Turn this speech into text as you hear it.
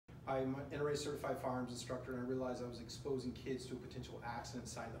I'm an NRA certified firearms instructor, and I realized I was exposing kids to a potential accident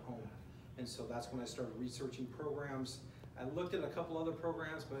inside the home. And so that's when I started researching programs. I looked at a couple other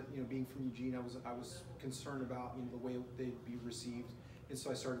programs, but being from Eugene, I was concerned about the way they'd be received, and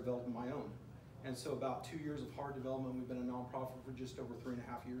so I started developing my own. And so about 2 years of hard development. We've been a nonprofit for just over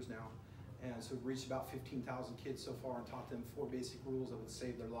 3.5 years now, and so we've reached about 15,000 kids so far and taught them 4 basic rules that would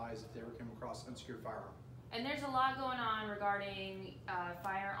save their lives if they ever came across an unsecured firearm. And there's a lot going on regarding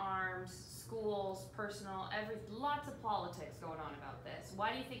firearms, schools, personal, lots of politics going on about this.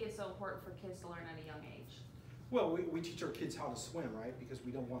 Why do you think it's so important for kids to learn at a young age? Well, we teach our kids how to swim, right? Because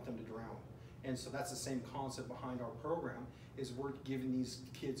we don't want them to drown. And so that's the same concept behind our program, is we're giving these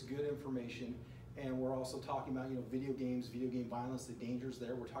kids good information, and we're also talking about video games, video game violence, the dangers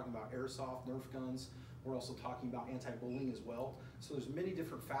there. We're talking about airsoft, Nerf guns. We're also talking about anti-bullying as well. So there's many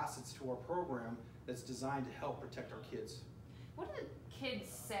different facets to our program that's designed to help protect our kids. What do the kids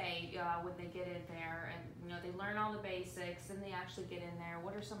say when they get in there and they learn all the basics and they actually get in there?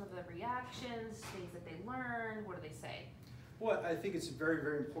 What are some of the reactions, things that they learn? What do they say? What I think it's very,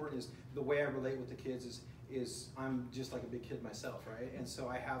 very important is the way I relate with the kids is I'm just like a big kid myself, right? And so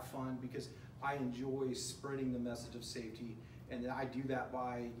I have fun because I enjoy spreading the message of safety, and I do that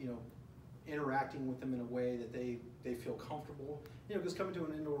by interacting with them in a way that they feel comfortable. Because coming to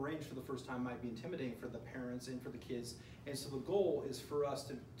an indoor range for the first time might be intimidating for the parents and for the kids. And so the goal is for us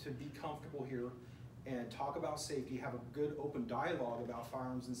to be comfortable here and talk about safety, have a good open dialogue about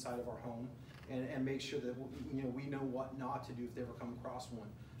firearms inside of our home, and make sure that we know what not to do if they ever come across one.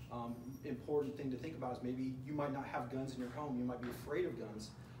 Important thing to think about is maybe you might not have guns in your home, you might be afraid of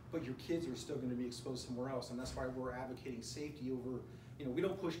guns, but your kids are still going to be exposed somewhere else, and that's why we're advocating safety over, we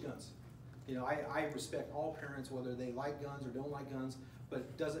don't push guns. I respect all parents, whether they like guns or don't like guns, but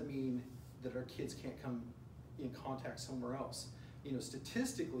it doesn't mean that our kids can't come in contact somewhere else.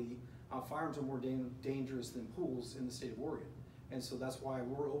 Statistically, firearms are more dangerous than pools in the state of Oregon. And so that's why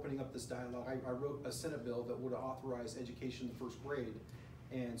we're opening up this dialogue. I wrote a Senate bill that would authorize education in the first grade.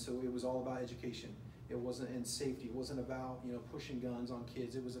 And so it was all about education. It wasn't in safety. It wasn't about pushing guns on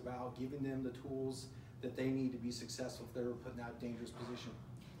kids. It was about giving them the tools that they need to be successful if they were put in that dangerous position.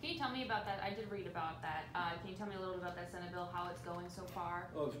 Can you tell me about that? I did read about that. Can you tell me a little bit about that Senate bill, how it's going so far?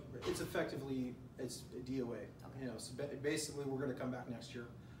 Oh, it's DOA. Okay. So basically we're going to come back next year.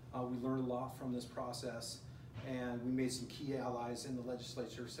 We learned a lot from this process, and we made some key allies in the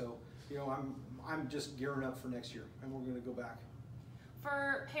legislature. So I'm just gearing up for next year, and we're going to go back.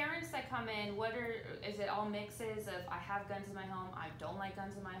 For parents that come in, is it all mixes of I have guns in my home, I don't like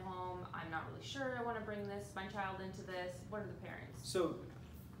guns in my home, I'm not really sure I want to bring my child into this? What are the parents? So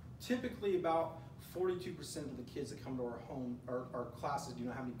typically about 42% of the kids that come to our home, our classes, do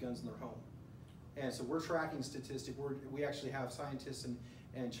not have any guns in their home. And so we're tracking statistics. We actually have scientists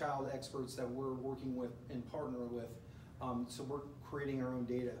and child experts that we're working with and partner with. So we're creating our own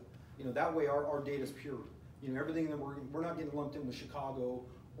data. That way our data is pure. Everything that we're not getting lumped in with Chicago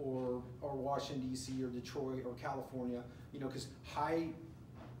or Washington D.C. or Detroit or California. Because high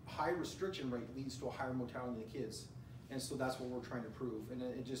restriction rate leads to a higher mortality in the kids. And so that's what we're trying to prove. And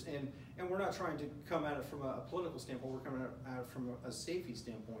we're not trying to come at it from a political standpoint. We're coming at it from a safety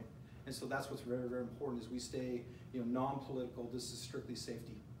standpoint. And so that's what's very, very important is we stay, non-political. This is strictly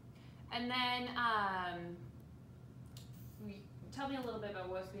safety. And then tell me a little bit about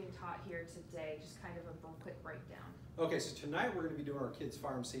what's being taught here today, just kind of a quick breakdown. Okay, so tonight we're going to be doing our kids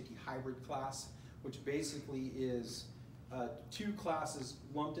firearm safety hybrid class, which basically is 2 classes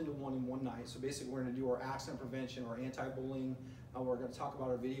lumped into one in one night. So basically we're going to do our accident prevention, our anti-bullying, we're going to talk about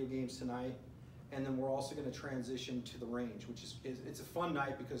our video games tonight, and then we're also going to transition to the range, which it's a fun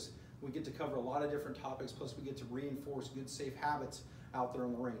night because we get to cover a lot of different topics, plus we get to reinforce good safe habits out there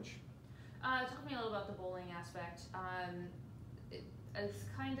on the range. Talk to me a little about the bullying aspect. It's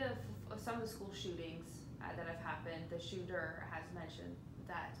kind of some of the school shootings that have happened, the shooter has mentioned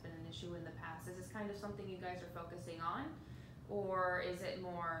that's been an issue in the past. Is this kind of something you guys are focusing on? Or is it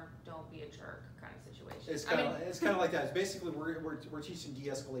more don't be a jerk kind of situation? It's kind of like that. It's basically we're teaching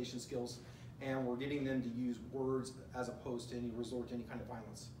de-escalation skills, and we're getting them to use words as opposed to any resort to any kind of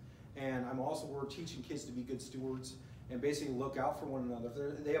violence. And we're teaching kids to be good stewards and basically look out for one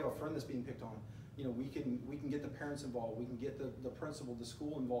another. If they have a friend that's being picked on, we can get the parents involved. We can get the principal, the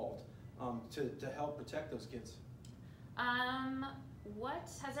school involved to help protect those kids.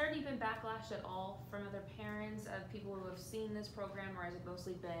 Has there any been backlash at all from other parents of people who have seen this program, or has it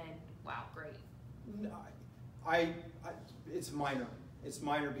mostly been, wow, great? No, it's minor. It's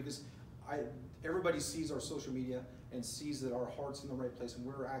minor because everybody sees our social media and sees that our heart's in the right place, and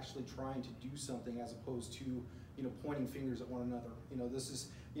we're actually trying to do something as opposed to pointing fingers at one another. This is,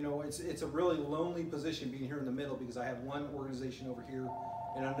 it's a really lonely position being here in the middle, because I have one organization over here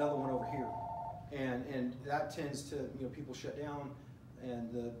and another one over here. And that tends to, people shut down,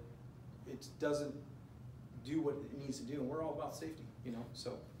 and it doesn't do what it needs to do, and we're all about safety,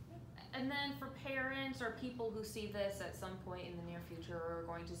 so. And then for parents or people who see this at some point in the near future, or are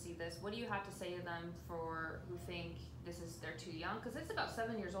going to see this, what do you have to say to them who think they're too young? Because it's about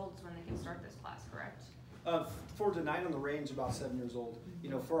 7 years old is when they can start this class, correct? For the Night on the Range, about 7 years old.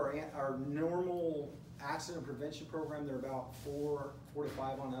 For our normal accident prevention program, they're about 4 to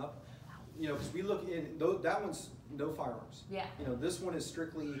 5 on up. Because we look in, that one's no firearms. Yeah. This one is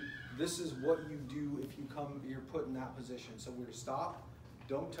strictly, this is what you do if you're put in that position. So we're to stop,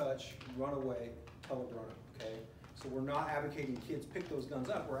 don't touch, run away, tell a brother, okay? So we're not advocating kids pick those guns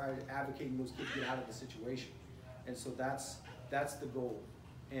up, we're advocating those kids get out of the situation. And so that's the goal.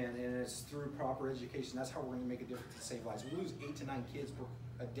 And it's through proper education, that's how we're gonna make a difference and save lives. We lose 8 to 9 kids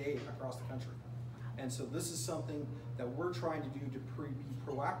a day across the country. And so this is something that we're trying to do to be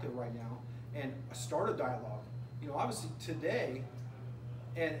proactive right now and start a dialogue. Obviously today,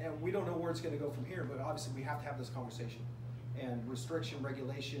 and we don't know where it's gonna go from here, but obviously we have to have this conversation. And restriction,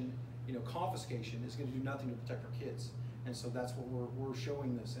 regulation, confiscation is gonna do nothing to protect our kids. And so that's what we're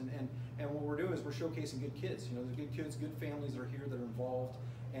showing this. And what we're doing is we're showcasing good kids. There's good kids, good families that are here that are involved,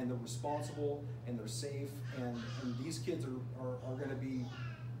 and they're responsible, and they're safe, and these kids are gonna be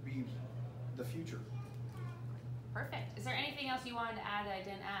the future. Perfect. Is there anything else you wanted to add that I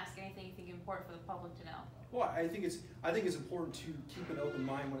didn't ask? Anything you think is important for the public to know? Well, I think it's important to keep an open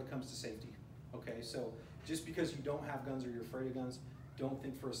mind when it comes to safety. Okay, so just because you don't have guns or you're afraid of guns, don't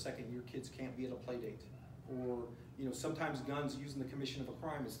think for a second your kids can't be at a play date. Or sometimes guns used in the commission of a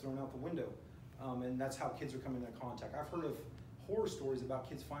crime is thrown out the window, and that's how kids are coming into contact. I've heard of horror stories about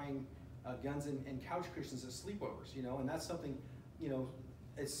kids finding guns in couch cushions at sleepovers. And that's something,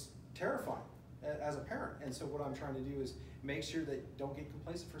 it's terrifying as a parent. And so what I'm trying to do is make sure that don't get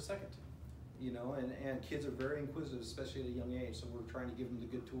complacent for a second. And kids are very inquisitive, especially at a young age. So we're trying to give them the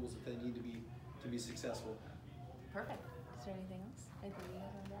good tools that they need to be successful. Perfect. Is there anything else? Anything you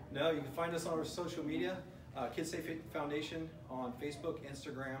have on that? No, you can find us on our social media, KEZI Foundation on Facebook,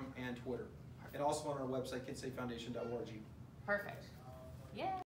 Instagram, and Twitter. And also on our website, KEZIFoundation.org. Perfect. Yeah.